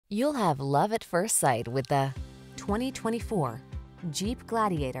You'll have love at first sight with the 2024 Jeep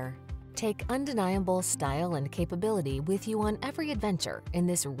Gladiator. Take undeniable style and capability with you on every adventure in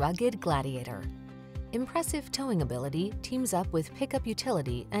this rugged Gladiator. Impressive towing ability teams up with pickup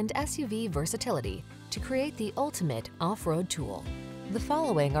utility and SUV versatility to create the ultimate off-road tool. The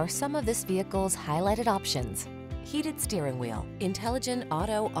following are some of this vehicle's highlighted options: heated steering wheel, intelligent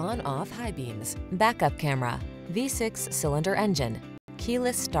auto on-off high beams, backup camera, V6 cylinder engine,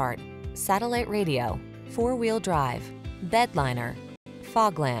 keyless start, satellite radio, four-wheel drive, bed liner,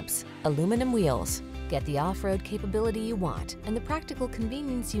 fog lamps, aluminum wheels. Get the off-road capability you want and the practical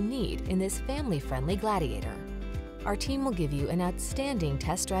convenience you need in this family-friendly Gladiator. Our team will give you an outstanding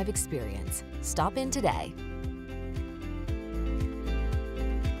test drive experience. Stop in today.